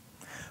eyes.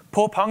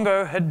 Poor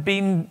Pongo had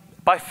been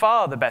by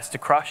far the best to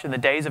Crush in the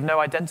days of no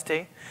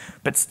identity,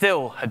 but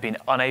still had been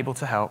unable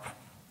to help.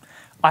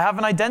 I have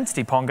an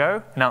identity,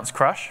 Pongo, announced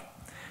Crush.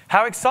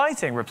 How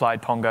exciting,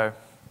 replied Pongo.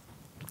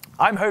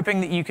 I'm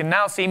hoping that you can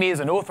now see me as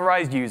an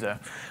authorized user.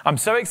 I'm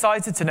so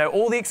excited to know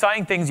all the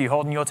exciting things you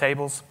hold in your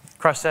tables,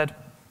 Crush said.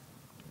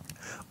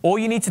 All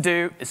you need to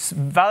do is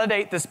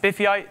validate the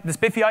SPIFFE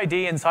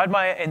ID inside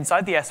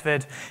the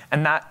SVID,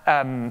 and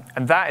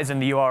that is in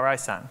the URI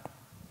SAN.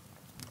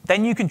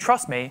 Then you can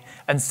trust me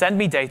and send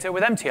me data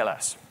with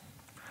mTLS.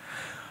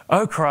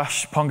 Oh,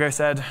 Crush, Pongo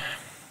said.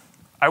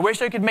 I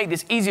wish I could make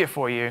this easier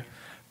for you,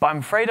 but I'm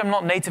afraid I'm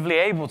not natively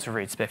able to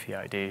read SPIFFE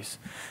IDs,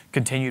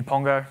 continued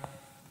Pongo.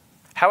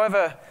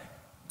 However,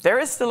 there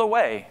is still a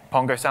way.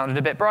 Pongo sounded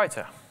a bit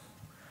brighter.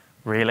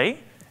 Really?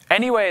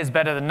 Any way is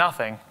better than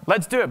nothing.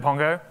 Let's do it,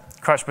 Pongo.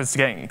 Crush was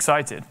getting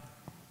excited.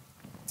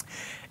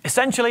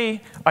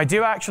 Essentially, I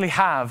do actually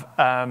have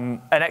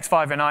an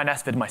X509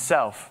 SVID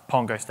myself,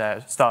 Pongo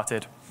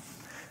started.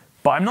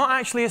 But I'm not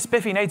actually a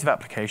SPIFFE native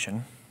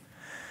application.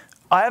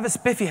 I have a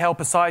SPIFFE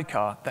helper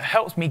sidecar that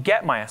helps me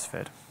get my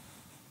SVID.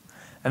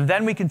 And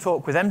then we can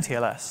talk with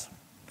mTLS.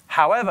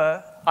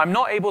 However, I'm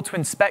not able to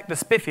inspect the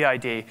SPIFFE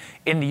ID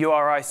in the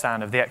URI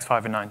SAN of the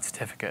X509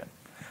 certificate.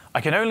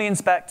 I can only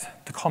inspect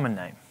the common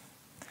name.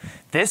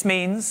 This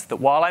means that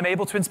while I'm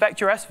able to inspect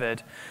your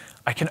SVID,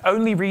 I can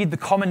only read the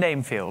common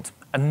name field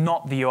and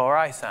not the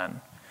URI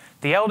SAN.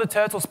 The Elder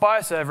Turtle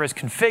Spire server is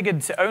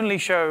configured to only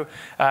show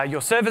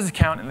your server's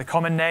account in the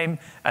common name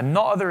and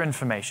not other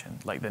information,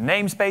 like the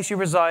namespace you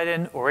reside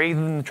in or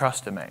even the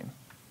trust domain.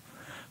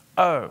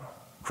 Oh,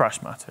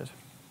 Crush muttered.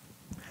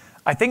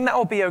 I think that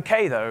will be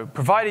OK, though,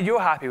 provided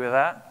you're happy with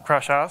that,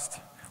 Crush asked.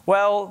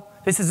 Well,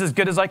 this is as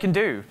good as I can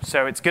do,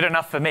 so it's good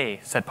enough for me,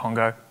 said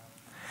Pongo.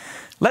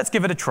 Let's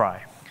give it a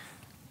try.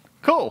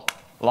 Cool.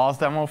 Last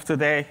demo of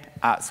today.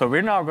 So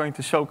we're now going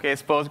to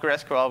showcase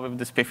PostgreSQL with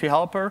the SPIFFE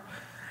helper.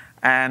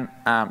 And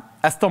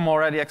as Tom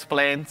already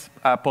explained,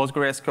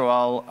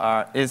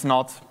 PostgreSQL is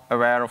not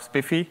aware of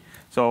SPIFFE.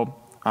 So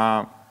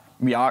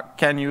we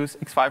can use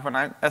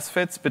X509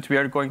 SFITs, but we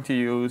are going to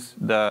use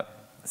the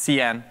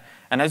CN.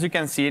 And as you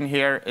can see in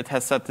here, it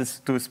has set this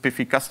to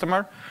SPIFFE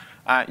customer.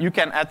 You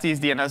can add these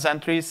DNS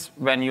entries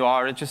when you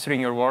are registering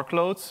your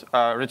workloads.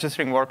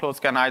 Registering workloads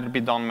can either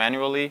be done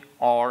manually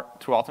or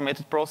through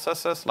automated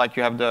processes, like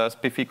you have the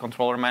SPIFFE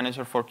controller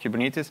manager for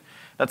Kubernetes.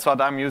 That's what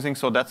I'm using,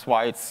 so that's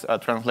why it's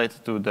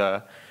translated to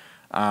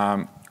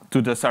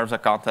the service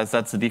account, as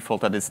that's the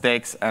default that it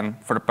takes. And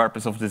for the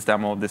purpose of this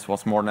demo, this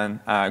was more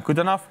than good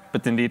enough.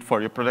 But indeed,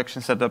 for your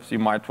production setups, you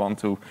might want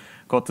to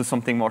go to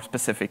something more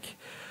specific.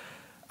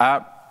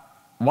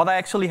 What I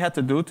actually had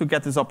to do to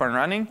get this up and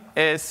running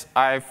is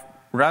I've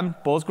run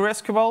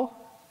PostgreSQL,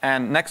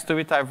 and next to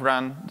it, I've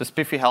run the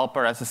SPIFFE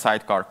helper as a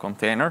sidecar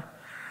container.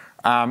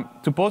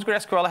 To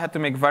PostgreSQL, I had to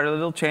make very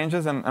little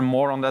changes, and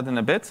more on that in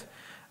a bit,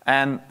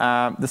 and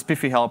the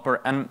SPIFFE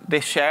helper. And they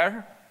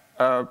share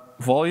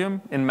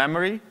volume in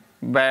memory,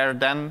 where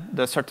then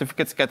the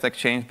certificates get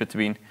exchanged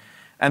between.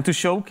 And to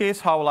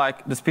showcase how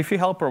the SPIFFE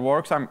helper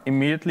works, I'm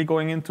immediately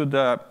going into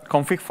the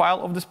config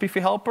file of the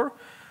SPIFFE helper.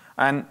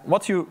 And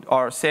what you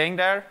are saying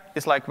there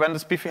is when the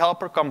SPIFFE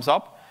helper comes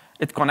up,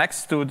 it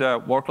connects to the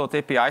workload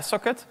API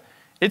socket.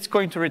 It's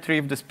going to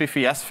retrieve the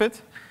SPIFFE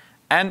SFIT,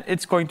 and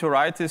it's going to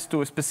write this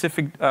to a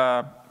specific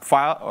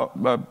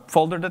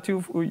folder that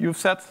you've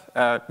set,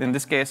 in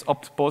this case,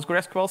 opt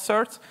PostgreSQL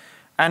cert.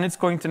 And it's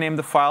going to name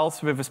the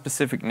files with a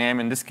specific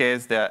name, in this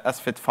case, the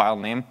SFIT file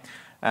name,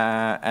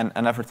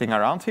 and everything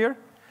around here.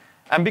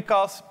 And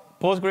because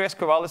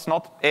PostgreSQL is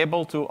not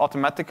able to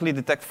automatically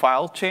detect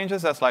file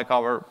changes, as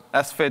our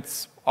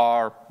SFITs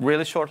are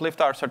really short-lived,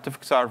 our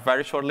certificates are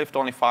very short-lived,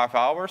 only 5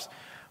 hours.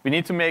 We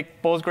need to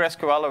make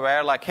PostgreSQL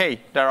aware,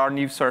 hey, there are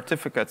new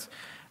certificates.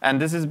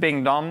 And this is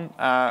being done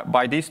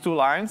by these 2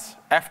 lines.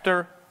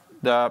 After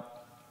the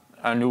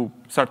new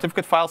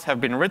certificate files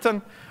have been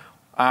written,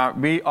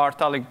 we are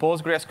telling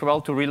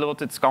PostgreSQL to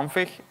reload its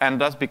config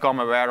and thus become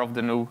aware of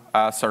the new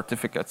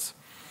certificates.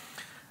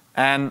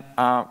 And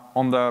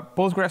on the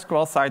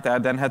PostgreSQL side, I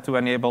then had to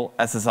enable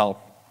SSL.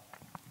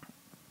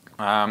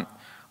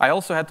 I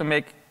also had to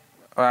make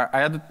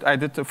I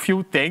did a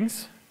few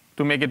things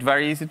to make it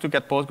very easy to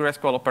get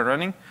PostgreSQL up and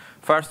running.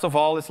 First of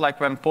all, it's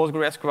when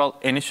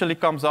PostgreSQL initially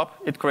comes up,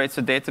 it creates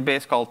a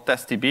database called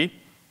TestDB.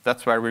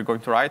 That's where we're going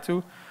to write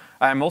to.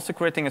 I'm also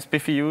creating a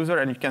SPIFFE user,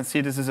 and you can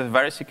see this is a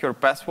very secure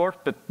password,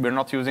 but we're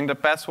not using the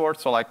password,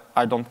 so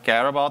I don't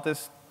care about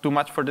this too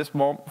much for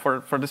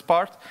this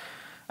part.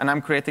 And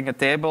I'm creating a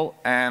table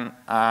and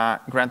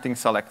granting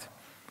select.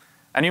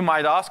 And you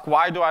might ask,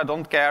 why do I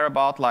don't care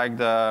about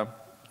the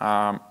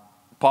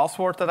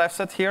password that I've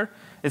set here?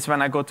 It's when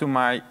I go to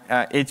my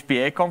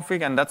HBA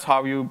config, and that's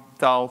how you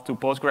tell to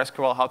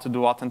PostgreSQL how to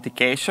do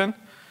authentication.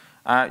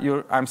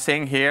 I'm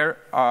saying here,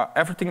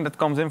 everything that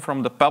comes in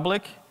from the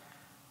public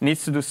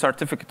needs to do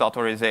certificate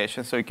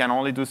authorization. So you can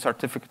only do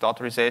certificate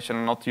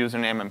authorization, not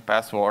username and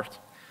password.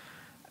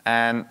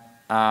 And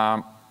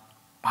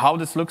how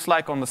this looks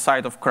like on the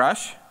side of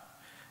Crush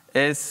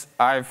is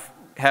I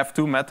have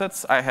 2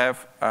 methods. I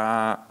have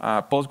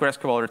a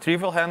PostgreSQL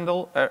retrieval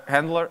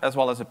handler as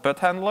well as a PUT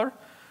handler.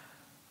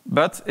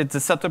 But it's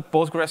a setup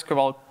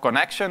PostgreSQL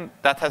connection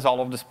that has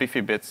all of the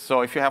SPIFFE bits.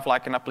 So if you have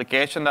an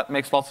application that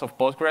makes lots of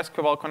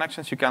PostgreSQL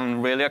connections, you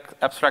can really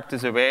abstract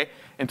this away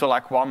into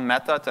one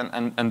method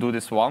and do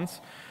this once.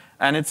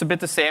 And it's a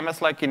bit the same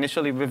as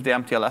initially with the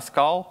mTLS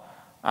call.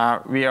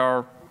 We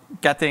are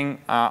getting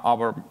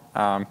our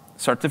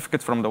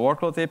certificate from the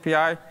workload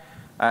API.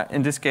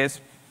 In this case,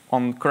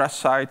 on Crush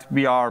side,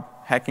 we are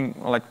hacking,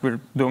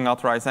 we're doing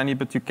authorize any,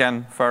 but you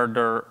can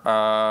further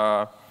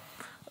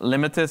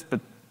limit this.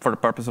 But for the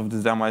purpose of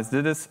this demo, I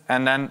did this.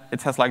 And then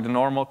it has the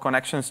normal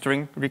connection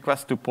string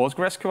request to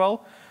PostgreSQL.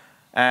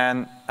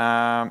 And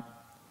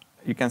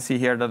you can see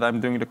here that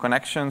I'm doing the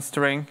connection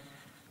string.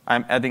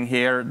 I'm adding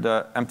here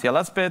the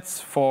mTLS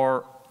bits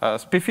for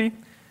SPIFFE.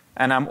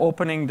 And I'm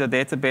opening the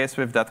database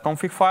with that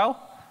config file.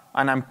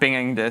 And I'm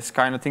pinging this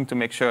kind of thing to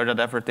make sure that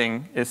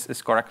everything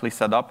is correctly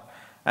set up.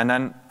 And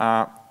then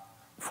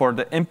for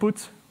the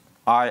input,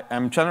 I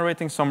am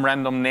generating some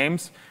random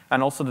names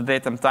and also the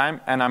date and time.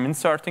 And I'm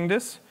inserting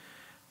this.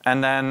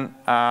 And then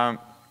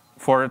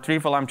for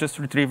retrieval, I'm just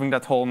retrieving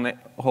that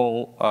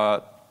whole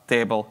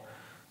table.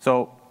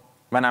 So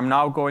when I'm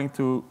now going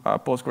to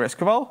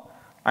PostgreSQL,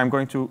 I'm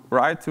going to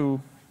write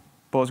to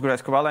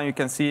PostgreSQL. And you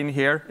can see in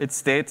here, it's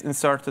state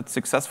inserted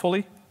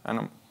successfully.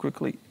 And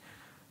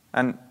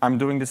I'm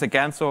doing this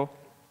again. So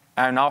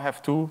I now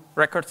have 2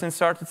 records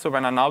inserted. So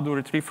when I now do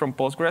retrieve from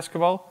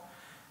PostgreSQL,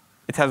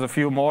 it has a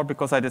few more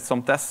because I did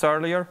some tests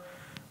earlier.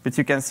 But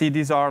you can see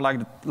these are like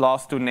the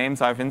last 2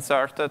 names I've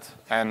inserted,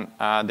 and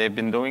they've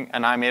been doing.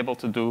 And I'm able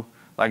to do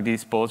like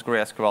these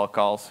PostgreSQL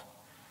calls.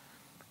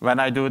 When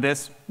I do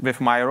this with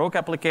my Rogue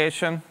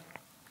application,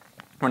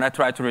 when I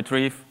try to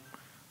retrieve,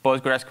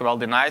 PostgreSQL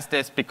denies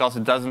this because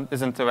it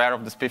isn't aware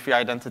of the SPIFFE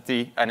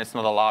identity, and it's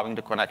not allowing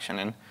the connection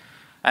in.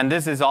 And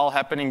this is all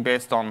happening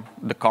based on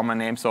the common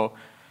name. So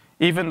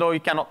even though you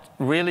cannot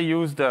really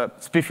use the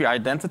SPIFFE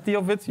identity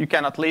of it, you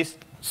can at least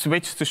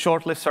switch to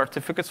short-lived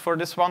certificates for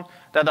this one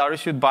that are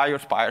issued by your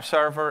Spire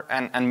server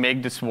and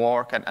make this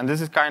work. And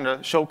this is kind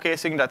of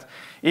showcasing that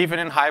even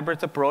in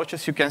hybrid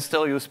approaches, you can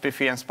still use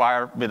SPIFFE and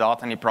Spire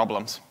without any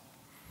problems.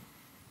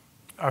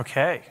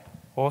 OK,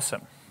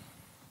 awesome.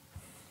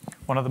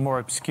 One of the more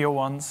obscure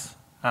ones,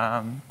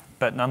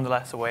 but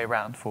nonetheless a way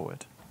around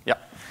forward. Yeah.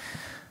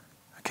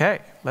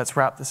 OK, let's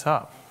wrap this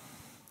up.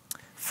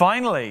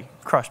 Finally,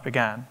 Crush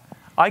began.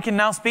 I can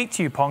now speak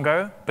to you,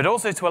 Pongo, but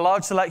also to a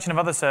large selection of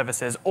other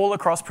services all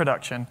across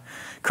production.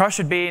 Crush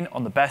had been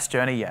on the best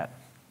journey yet.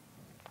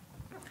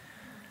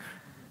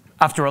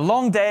 After a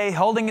long day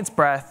holding its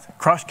breath,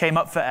 Crush came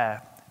up for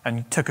air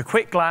and took a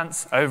quick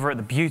glance over at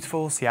the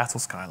beautiful Seattle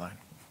skyline.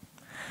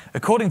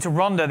 According to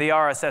Rhonda, the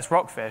RSS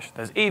Rockfish,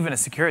 there's even a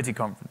security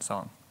conference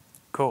on.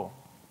 Cool.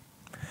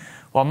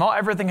 While not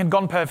everything had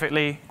gone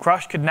perfectly,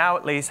 Crush could now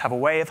at least have a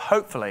way of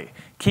hopefully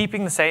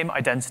keeping the same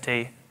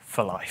identity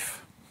for life.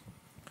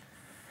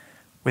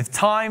 With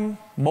time,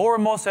 more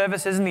and more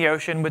services in the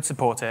ocean would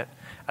support it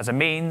as a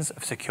means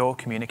of secure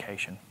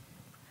communication.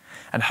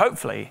 And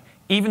hopefully,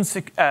 even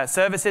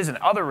services in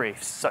other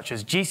reefs, such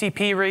as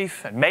GCP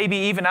Reef and maybe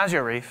even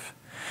Azure Reef,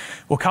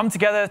 will come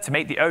together to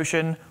make the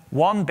ocean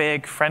one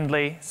big,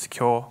 friendly,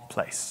 secure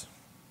place.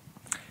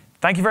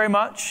 Thank you very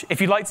much. If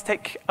you'd like to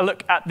take a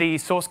look at the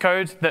source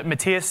code that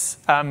Mattias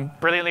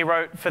brilliantly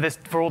wrote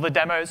for all the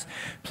demos,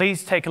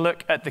 please take a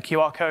look at the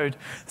QR code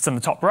that's on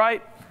the top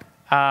right.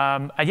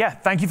 And yeah,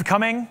 thank you for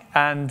coming.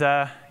 And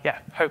yeah,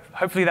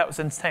 hopefully that was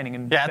entertaining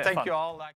and yeah, a bit of thank fun. you all.